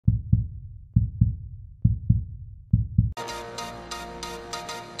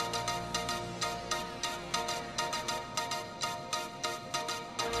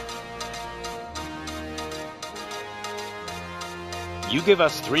You give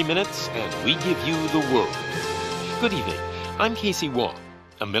us 3 minutes, and we give you the world. Good evening. I'm Casey Wong.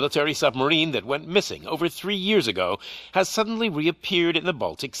 A military submarine that went missing over 3 years ago has suddenly reappeared in the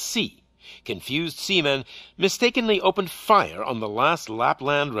Baltic Sea. Confused seamen mistakenly opened fire on the last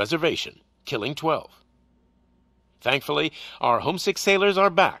Lapland reservation, killing 12. Thankfully, our homesick sailors are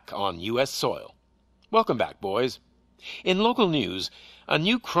back on U.S. soil. Welcome back, boys. In local news, a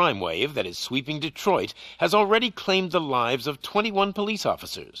new crime wave that is sweeping Detroit has already claimed the lives of 21 police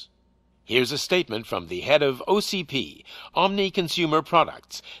officers. Here's a statement from the head of OCP, Omni Consumer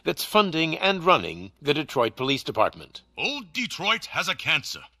Products, that's funding and running the Detroit Police Department. Old Detroit has a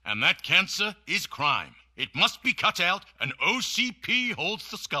cancer, and that cancer is crime. It must be cut out, and OCP holds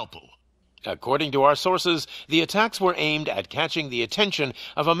the scalpel. According to our sources, the attacks were aimed at catching the attention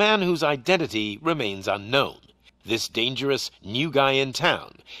of a man whose identity remains unknown. This dangerous new guy in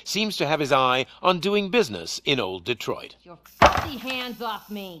town seems to have his eye on doing business in old Detroit. Your filthy hands off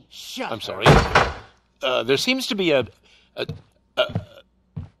me. Shut I'm sorry. There seems to be a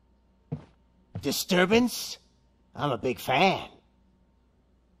disturbance? I'm a big fan.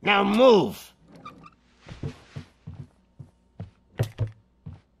 Now move!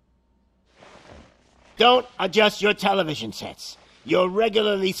 Don't adjust your television sets. Your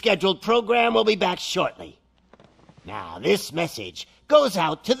regularly scheduled program will be back shortly. Now, this message goes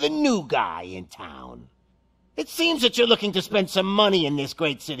out to the new guy in town. It seems that you're looking to spend some money in this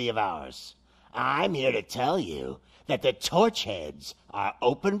great city of ours. I'm here to tell you that the Torchheads are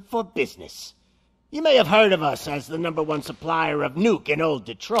open for business. You may have heard of us as the #1 supplier of nuke in old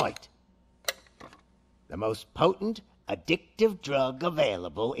Detroit. The most potent, addictive drug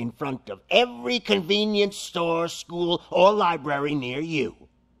available in front of every convenience store, school, or library near you.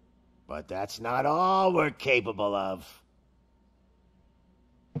 But that's not all we're capable of.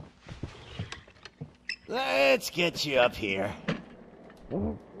 Let's get you up here.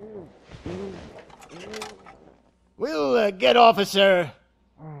 We'll get Officer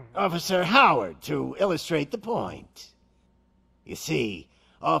Howard to illustrate the point. You see,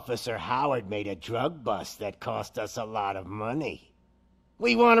 Officer Howard made a drug bust that cost us a lot of money.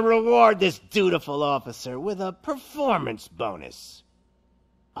 We want to reward this dutiful officer with a performance bonus.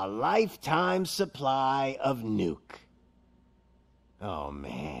 A lifetime supply of nuke. Oh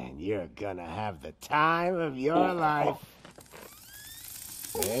man, you're gonna have the time of your life.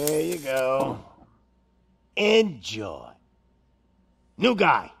 There you go. Enjoy. New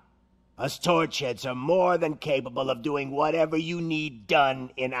guy, us Torchheads are more than capable of doing whatever you need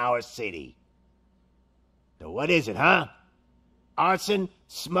done in our city. So what is it, huh? Arson,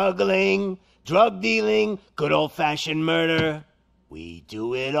 smuggling, drug dealing, good old-fashioned murder. We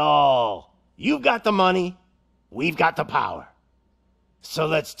do it all. You've got the money, we've got the power. So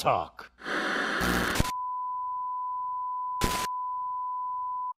let's talk.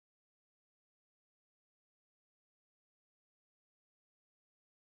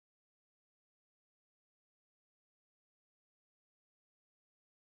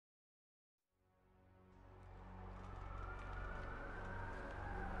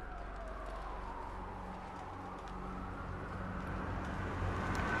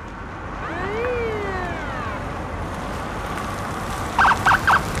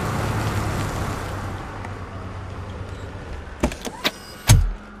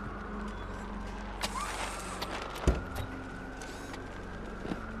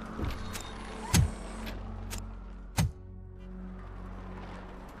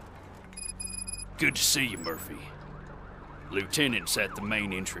 Good to see you, Murphy. Lieutenant's at the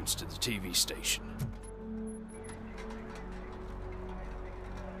main entrance to the TV station.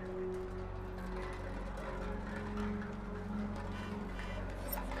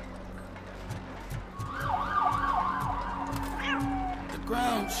 The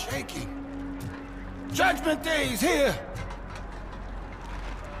ground's shaking. Judgment Day's here!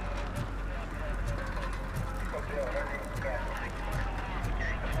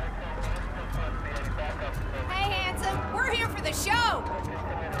 Show!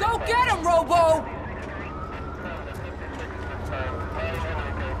 Go get him, Robo!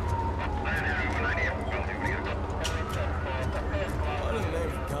 What in the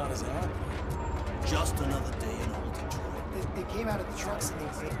name of God is happening? Just another day in old Detroit. They came out of the trucks and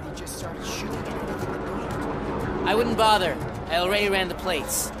they just started shooting at I wouldn't bother. I already ran the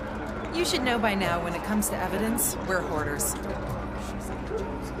plates. You should know by now when it comes to evidence, we're hoarders.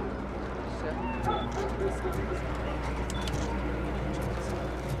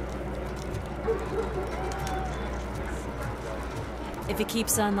 If it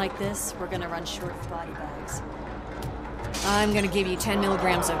keeps on like this, we're gonna run short of body bags. I'm gonna give you 10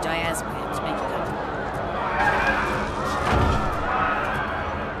 milligrams of diazepam to make it up.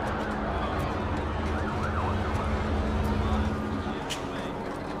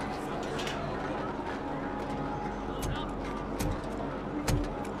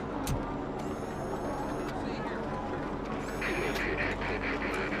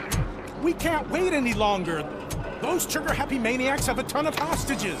 We can't wait any longer. Those trigger-happy maniacs have a ton of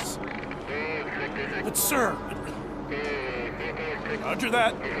hostages. But, sir... Roger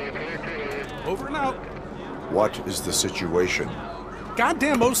that. Over and out. What is the situation?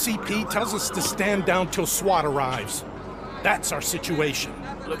 Goddamn OCP tells us to stand down till SWAT arrives. That's our situation.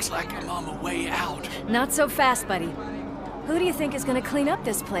 Looks like I'm on my way out. Not so fast, buddy. Who do you think is gonna clean up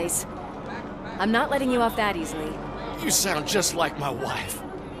this place? I'm not letting you off that easily. You sound just like my wife.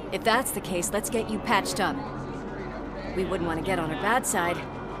 If that's the case, let's get you patched up. We wouldn't want to get on her bad side.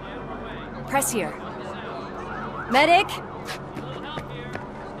 Press here. Medic!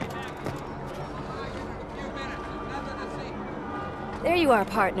 There you are,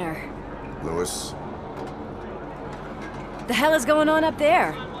 partner. Lewis? The hell is going on up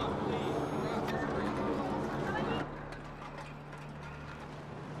there?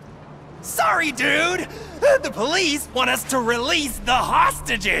 Sorry, dude! The police want us to release the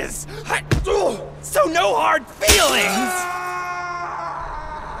hostages! So no hard feelings!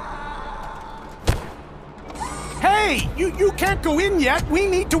 Hey! You can't go in yet! We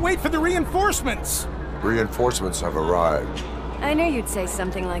need to wait for the reinforcements! Reinforcements have arrived. I knew you'd say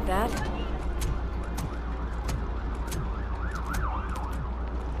something like that.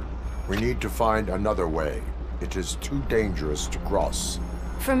 We need to find another way. It is too dangerous to cross.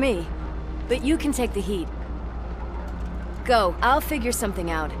 For me. But you can take the heat. Go, I'll figure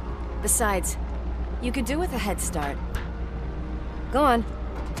something out. Besides, you could do with a head start. Go on.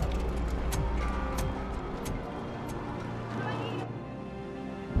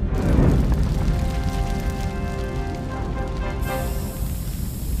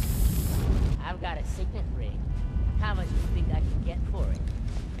 I've got a signet ring. How much do you think I can get for it?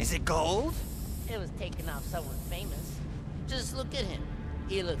 Is it gold? It was taken off someone famous. Just look at him.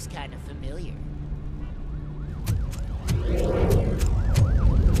 He looks kind of familiar.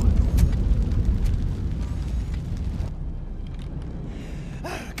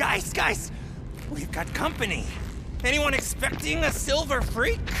 Guys! We've got company. Anyone expecting a silver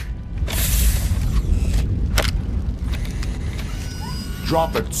freak?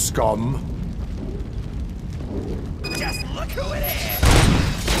 Drop it, scum! Just look who it is!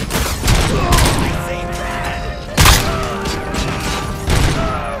 I say that!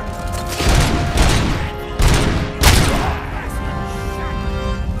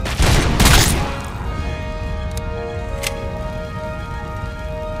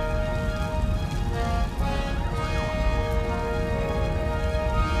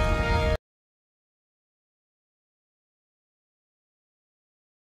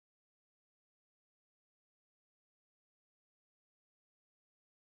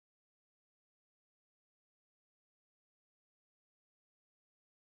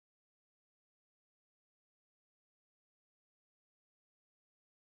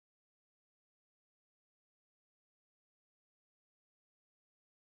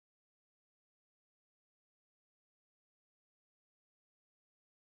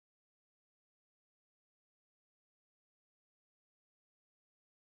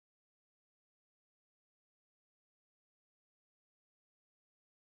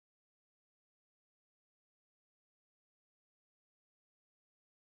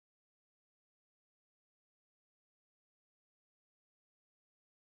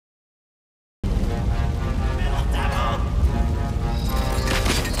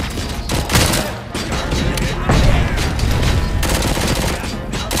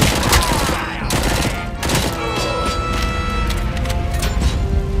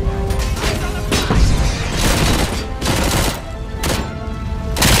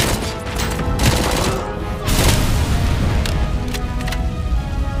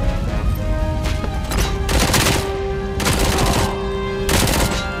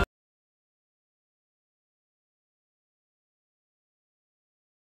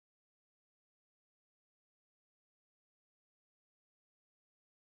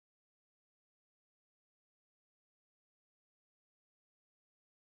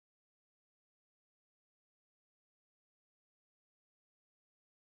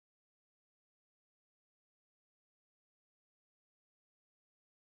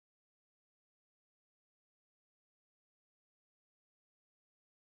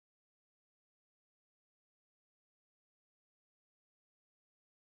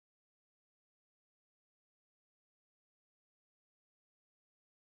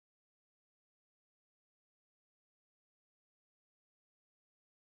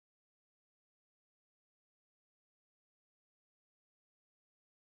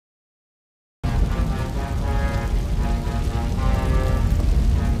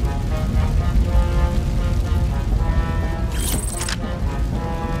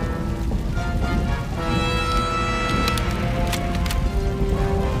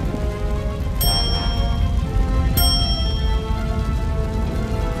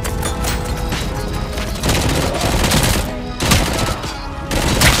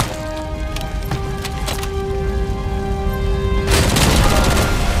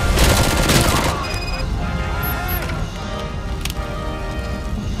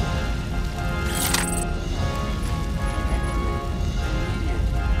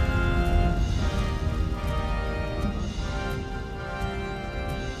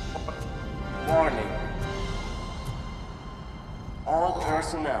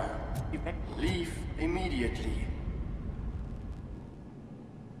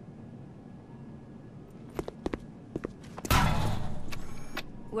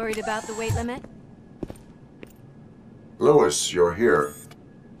 Worried about the weight limit? Lewis, you're here.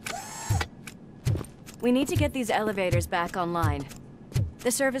 We need to get these elevators back online. The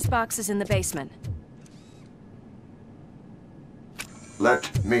service box is in the basement.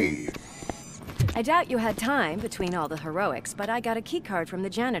 Let me. I doubt you had time between all the heroics, but I got a keycard from the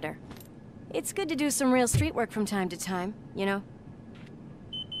janitor. It's good to do some real street work from time to time, you know?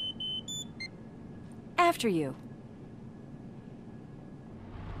 After you.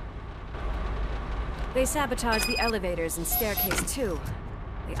 They sabotaged the elevators and staircase too.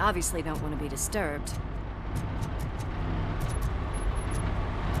 They obviously don't want to be disturbed.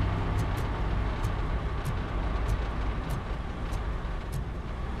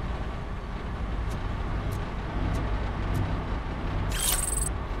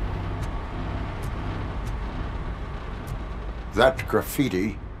 That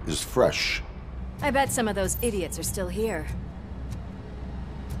graffiti is fresh. I bet some of those idiots are still here.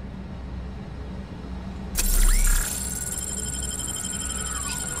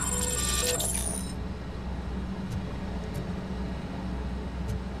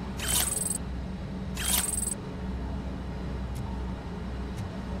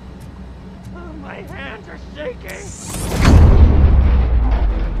 My hands are shaking.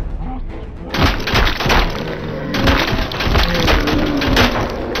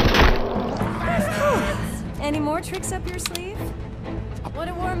 Any more tricks up your sleeve? What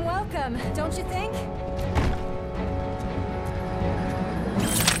a warm welcome, don't you think?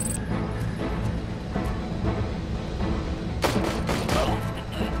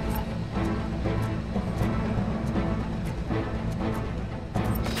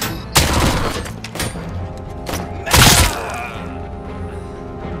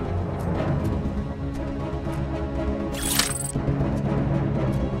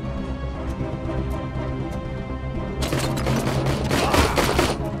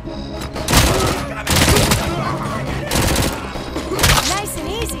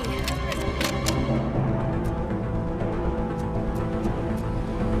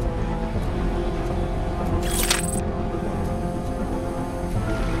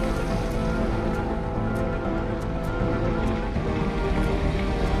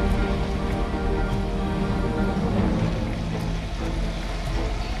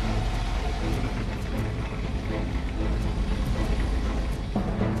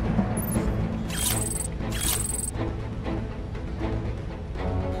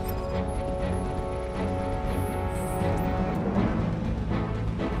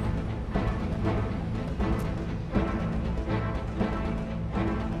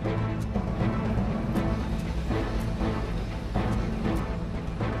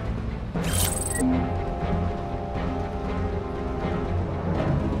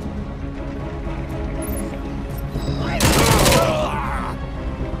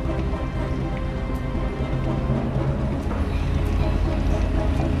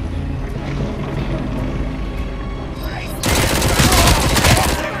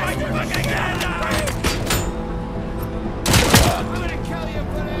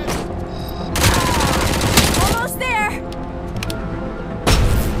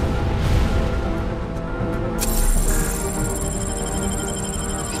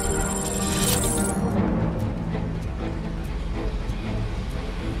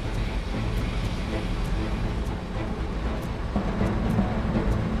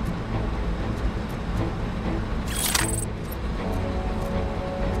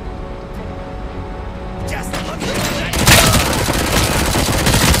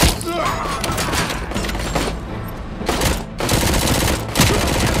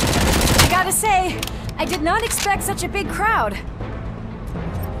 I did not expect such a big crowd.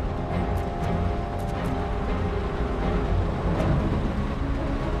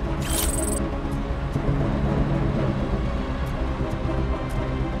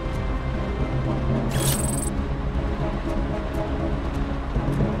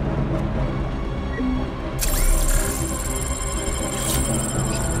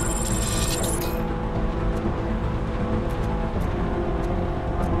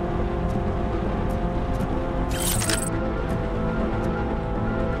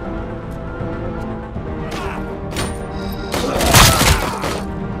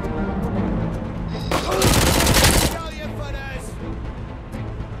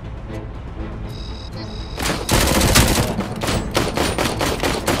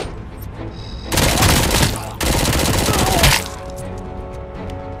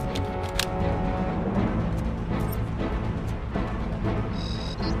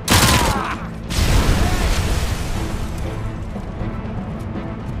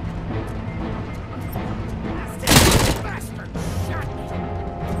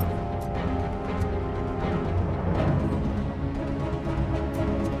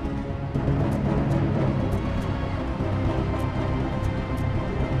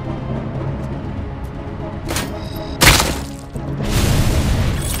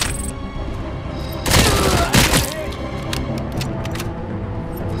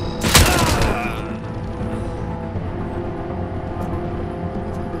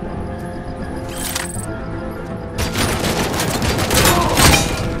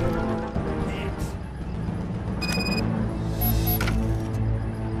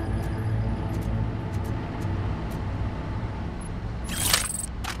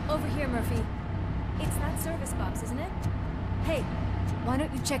 Over here, Murphy. It's that service box, isn't it? Hey, why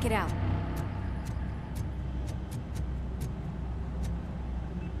don't you check it out?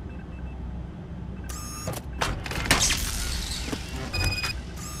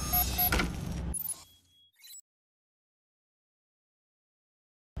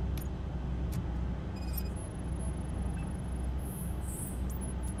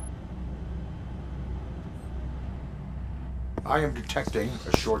 I am detecting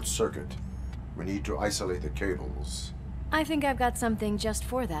a short circuit. We need to isolate the cables. I think I've got something just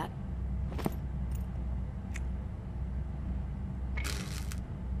for that.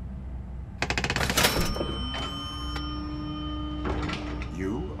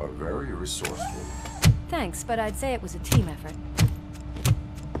 You are very resourceful. Thanks, but I'd say it was a team effort.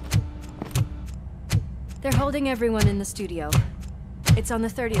 They're holding everyone in the studio. It's on the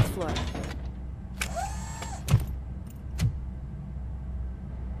 30th floor.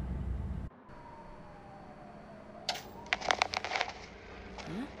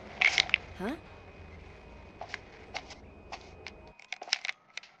 Huh?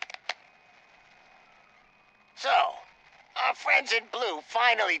 So, our friends in blue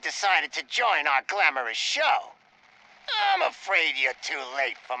finally decided to join our glamorous show. I'm afraid you're too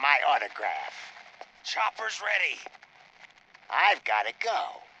late for my autograph. Chopper's ready. I've got to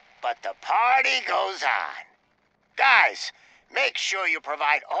go, but the party goes on. Guys, make sure you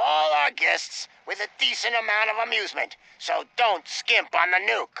provide all our guests with a decent amount of amusement, so don't skimp on the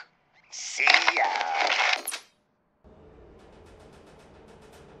nuke. See ya.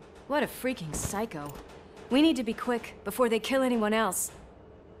 What a freaking psycho. We need to be quick before they kill anyone else.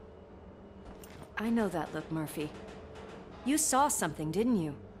 I know that look, Murphy. You saw something, didn't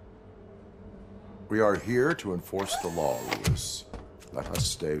you? We are here to enforce the law, Lewis. Let us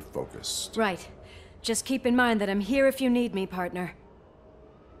stay focused. Right. Just keep in mind that I'm here if you need me, partner.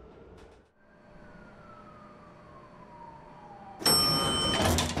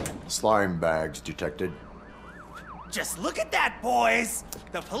 Slime bags detected. Just look at that, boys!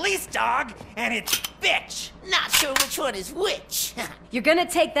 The police dog and its bitch! Not sure which one is which. You're gonna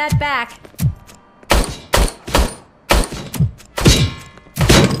take that back.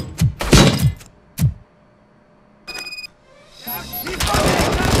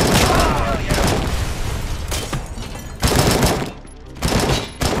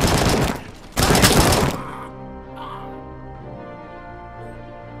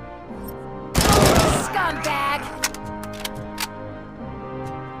 Scumbag!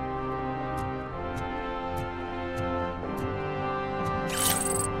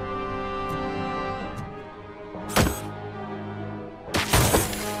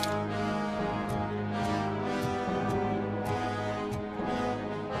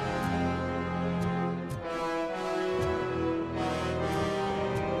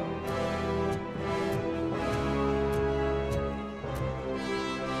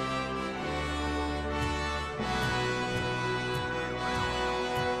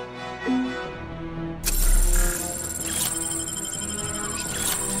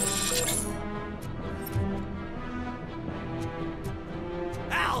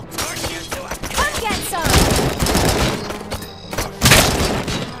 I'll torch you to a... Come get some!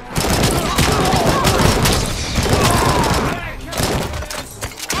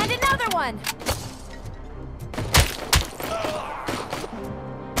 And another one!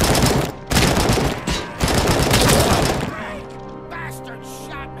 Bastard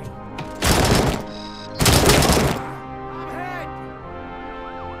shot me! I'm hit!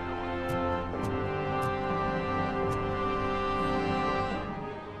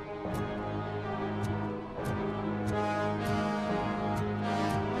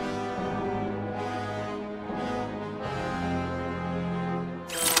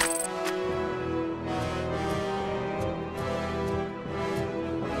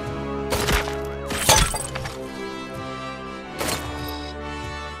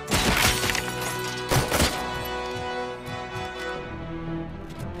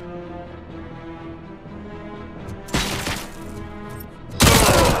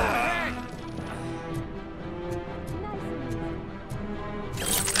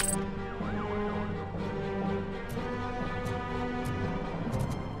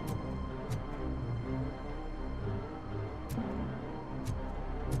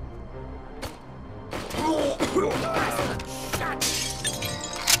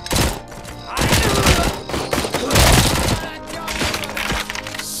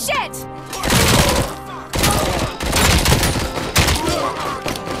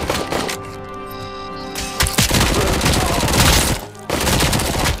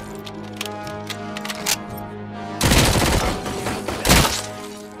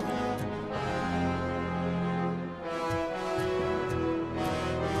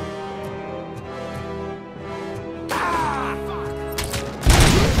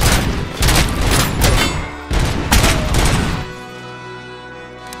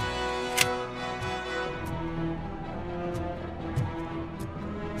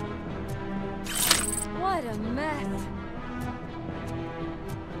 mess.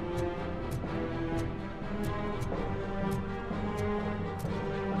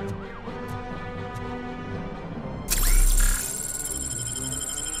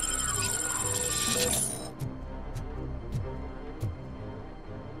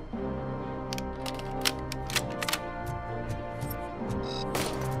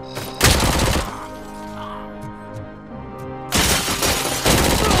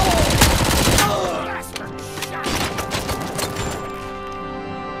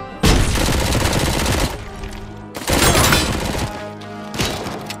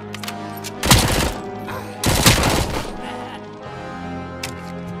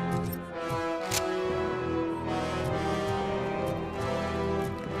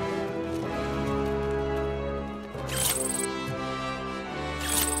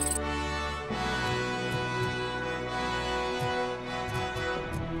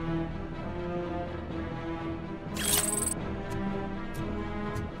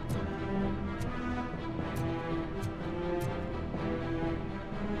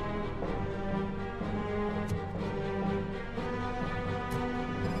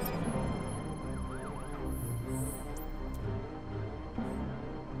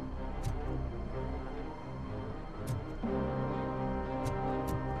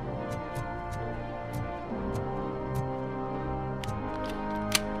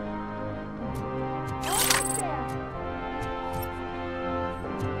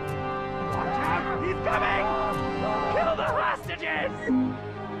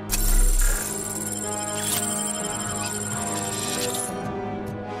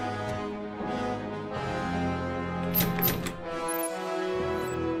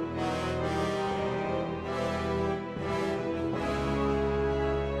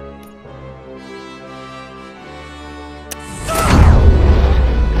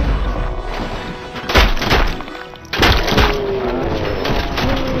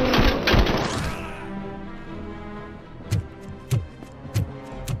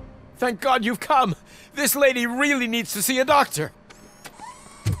 Thank God you've come! This lady really needs to see a doctor!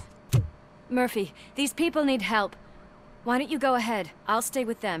 Murphy, these people need help. Why don't you go ahead? I'll stay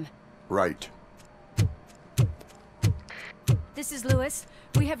with them. Right. This is Lewis.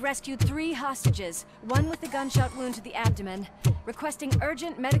 We have rescued 3 hostages, one with a gunshot wound to the abdomen. Requesting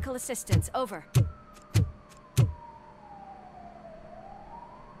urgent medical assistance. Over.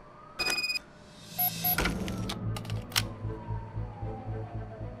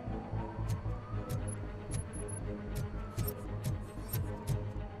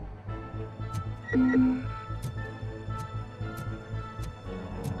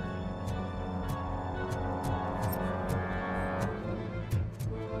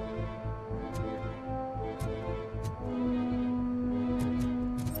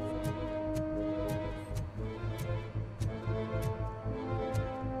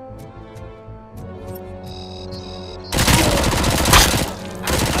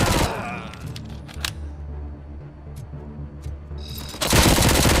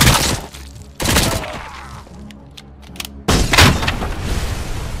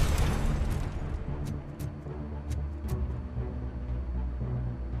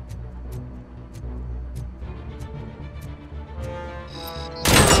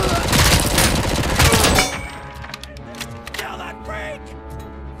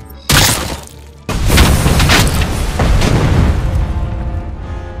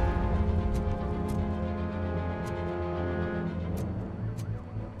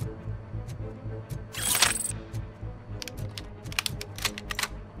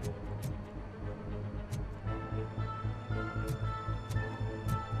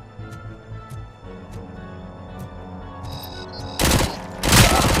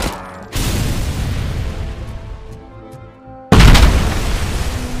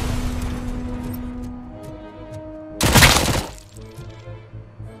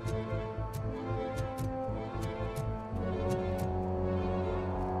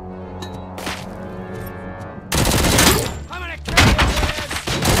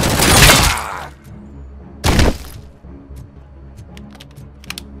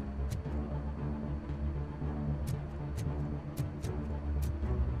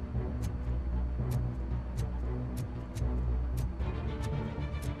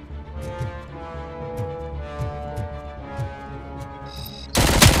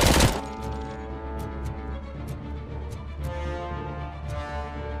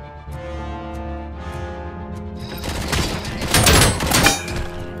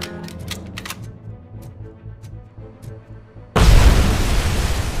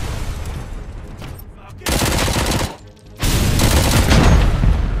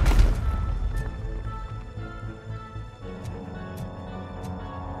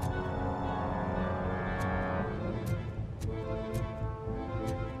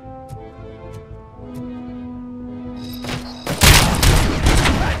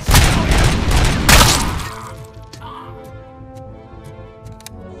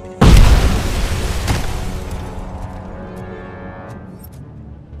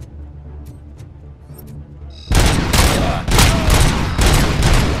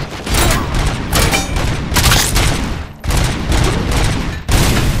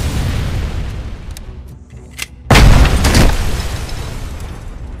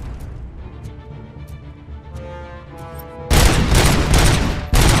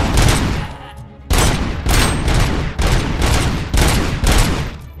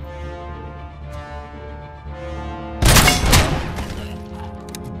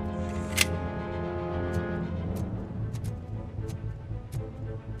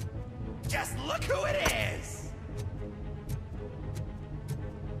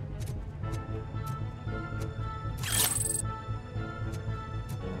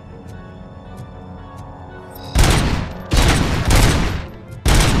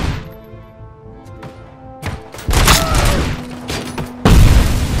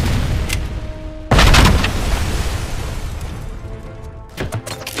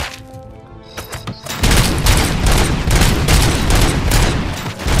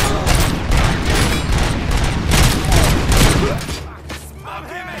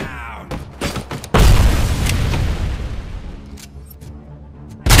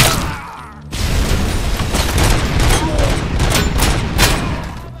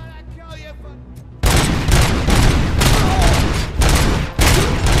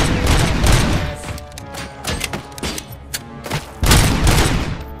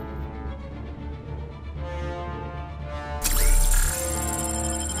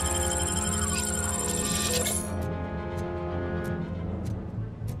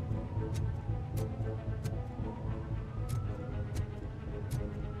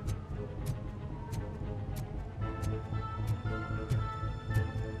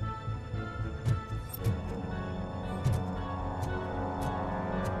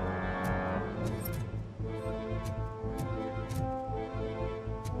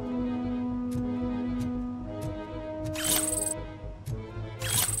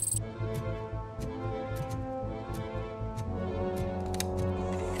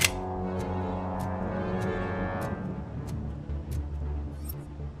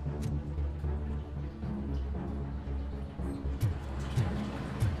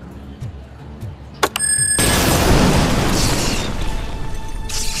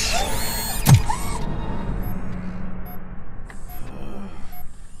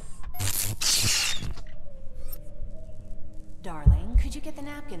 did you get the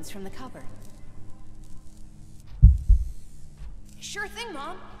napkins from the cupboard? Sure thing,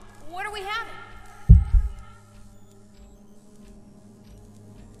 Mom. What are we having?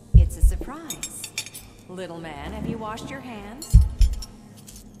 It's a surprise. Little man, have you washed your hands?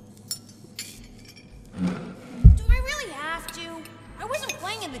 Do I really have to? I wasn't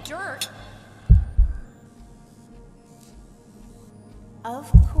playing in the dirt. Of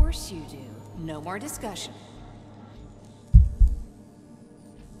course you do. No more discussion.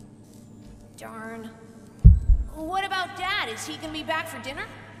 Darn. What about Dad? Is he gonna be back for dinner?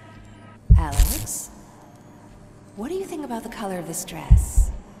 Alex, what do you think about the color of this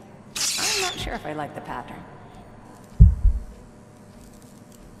dress? I'm not sure if I like the pattern.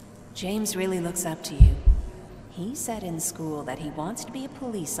 James really looks up to you. He said in school that he wants to be a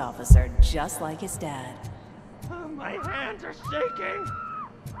police officer just like his dad. My hands are shaking!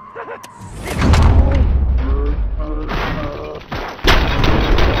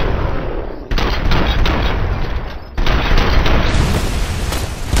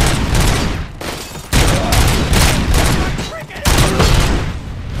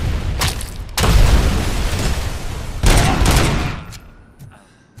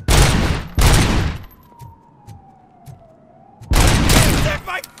 Take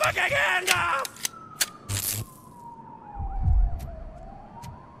my fucking hand off!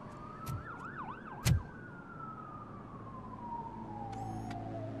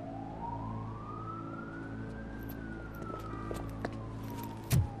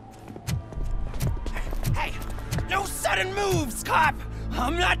 Hey, no sudden moves, cop!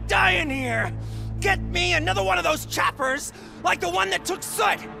 I'm not dying here! Get me another one of those choppers, like the one that took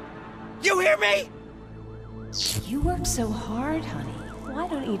Soot! You hear me? You work so hard, honey. Why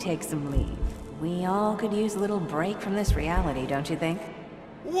don't you take some leave? We all could use a little break from this reality, don't you think?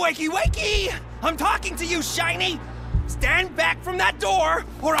 Wakey, wakey! I'm talking to you, Shiny! Stand back from that door,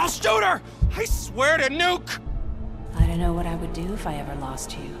 or I'll shoot her! I swear to nuke! I don't know what I would do if I ever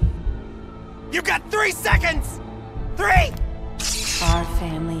lost you. You got 3 seconds! 3! Our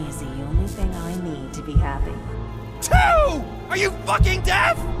family is the only thing I need to be happy. 2! Are you fucking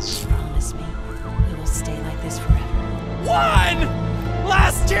deaf? Promise me, we will stay like this forever. 1!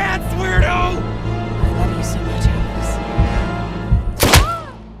 Last chance, weirdo! I love you so much, Alex.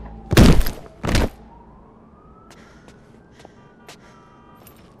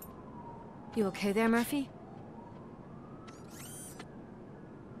 You okay there, Murphy?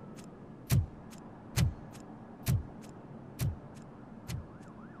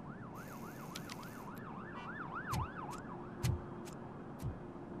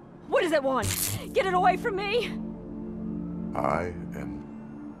 What does it want? Get it away from me! I am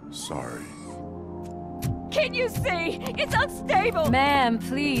sorry. Can't you see? It's unstable! Ma'am,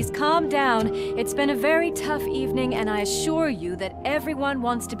 please, calm down. It's been a very tough evening, and I assure you that everyone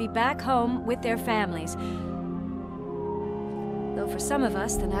wants to be back home with their families. Though for some of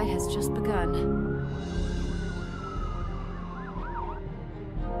us, the night has just begun.